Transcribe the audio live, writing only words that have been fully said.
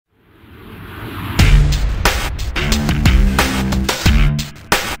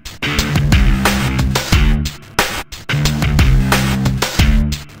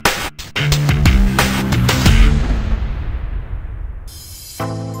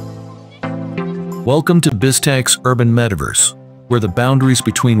Welcome to BizzTech's Urban Metaverse, where the boundaries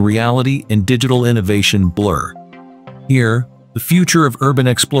between reality and digital innovation blur. Here, the future of urban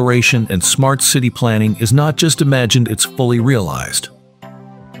exploration and smart city planning is not just imagined, it's fully realized.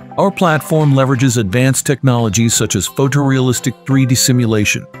 Our platform leverages advanced technologies such as photorealistic 3D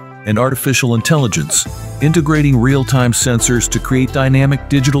simulation and artificial intelligence, integrating real-time sensors to create dynamic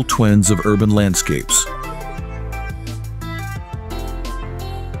digital twins of urban landscapes.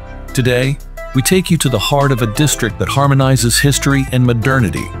 Today, we take you to the heart of a district that harmonizes history and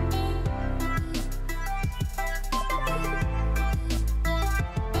modernity.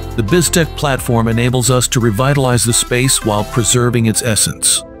 The BizzTech platform enables us to revitalize the space while preserving its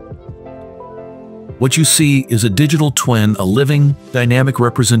essence. What you see is a digital twin, a living, dynamic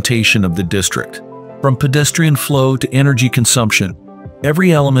representation of the district. From pedestrian flow to energy consumption,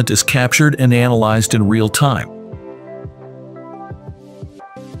 every element is captured and analyzed in real time.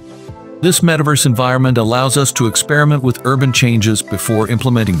 This metaverse environment allows us to experiment with urban changes before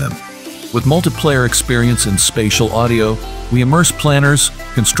implementing them. With multiplayer experience and spatial audio, we immerse planners,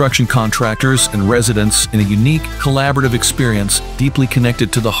 construction contractors, and residents in a unique, collaborative experience deeply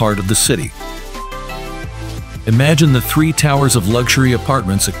connected to the heart of the city. Imagine the 3 towers of luxury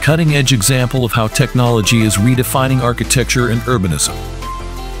apartments, a cutting-edge example of how technology is redefining architecture and urbanism.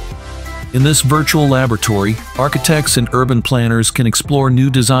 In this virtual laboratory, architects and urban planners can explore new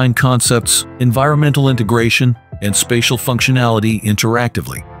design concepts, environmental integration, and spatial functionality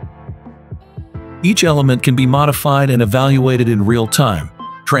interactively. Each element can be modified and evaluated in real time,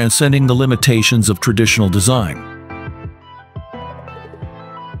 transcending the limitations of traditional design.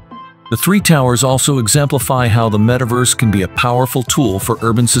 The 3 towers also exemplify how the metaverse can be a powerful tool for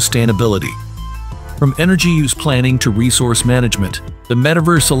urban sustainability. From energy use planning to resource management, the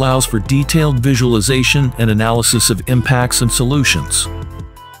metaverse allows for detailed visualization and analysis of impacts and solutions.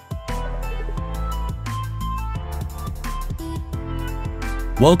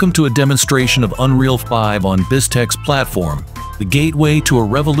 Welcome to a demonstration of Unreal 5 on BizzTech's platform, the gateway to a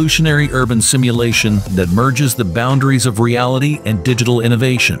revolutionary urban simulation that merges the boundaries of reality and digital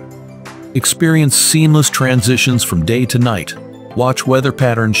innovation. Experience seamless transitions from day to night, watch weather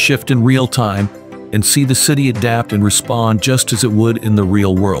patterns shift in real time, and see the city adapt and respond just as it would in the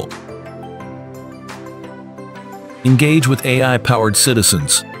real world. Engage with AI-powered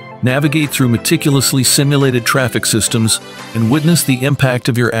citizens, navigate through meticulously simulated traffic systems, and witness the impact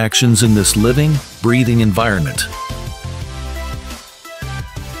of your actions in this living, breathing environment.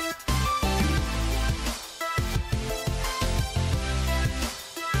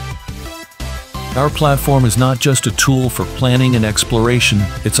 Our platform is not just a tool for planning and exploration,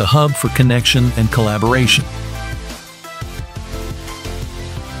 it's a hub for connection and collaboration.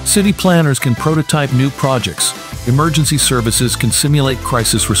 City planners can prototype new projects, emergency services can simulate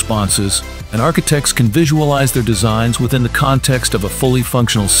crisis responses, and architects can visualize their designs within the context of a fully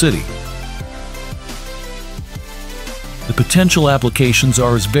functional city. The potential applications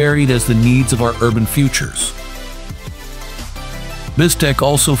are as varied as the needs of our urban futures. BizzTech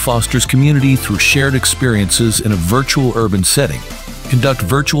also fosters community through shared experiences in a virtual urban setting, conduct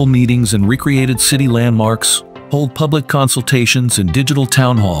virtual meetings in recreated city landmarks, hold public consultations in digital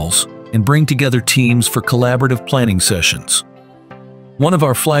town halls, and bring together teams for collaborative planning sessions. One of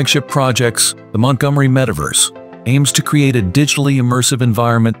our flagship projects, the Montgomery Metaverse, aims to create a digitally immersive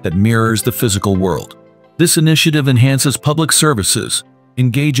environment that mirrors the physical world. This initiative enhances public services,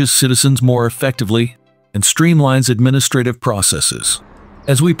 engages citizens more effectively, and streamlines administrative processes.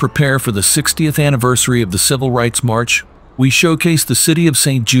 As we prepare for the 60th anniversary of the Civil Rights March, we showcase the city of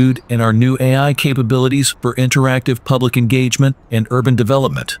St. Jude and our new AI capabilities for interactive public engagement and urban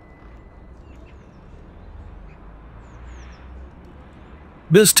development.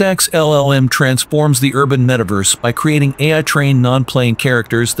 BizzTech's LLM transforms the urban metaverse by creating AI-trained non-playing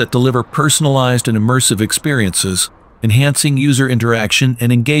characters that deliver personalized and immersive experiences, enhancing user interaction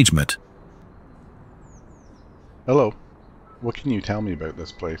and engagement. Hello. What can you tell me about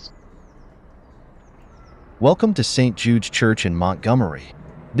this place? Welcome to St. Jude's Church in Montgomery.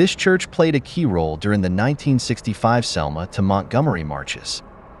 This church played a key role during the 1965 Selma to Montgomery marches.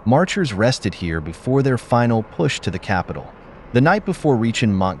 Marchers rested here before their final push to the Capitol. The night before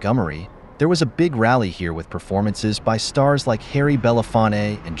reaching Montgomery, there was a big rally here with performances by stars like Harry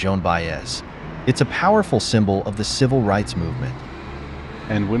Belafonte and Joan Baez. It's a powerful symbol of the civil rights movement.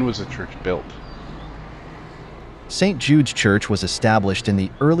 And when was the church built? St. Jude's Church was established in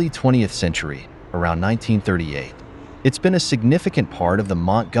the early 20th century, around 1938. It's been a significant part of the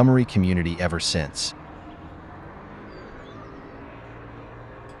Montgomery community ever since.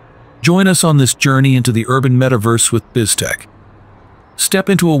 Join us on this journey into the urban metaverse with BizzTech. Step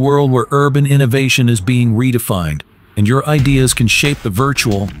into a world where urban innovation is being redefined, and your ideas can shape the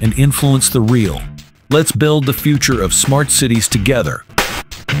virtual and influence the real. Let's build the future of smart cities together.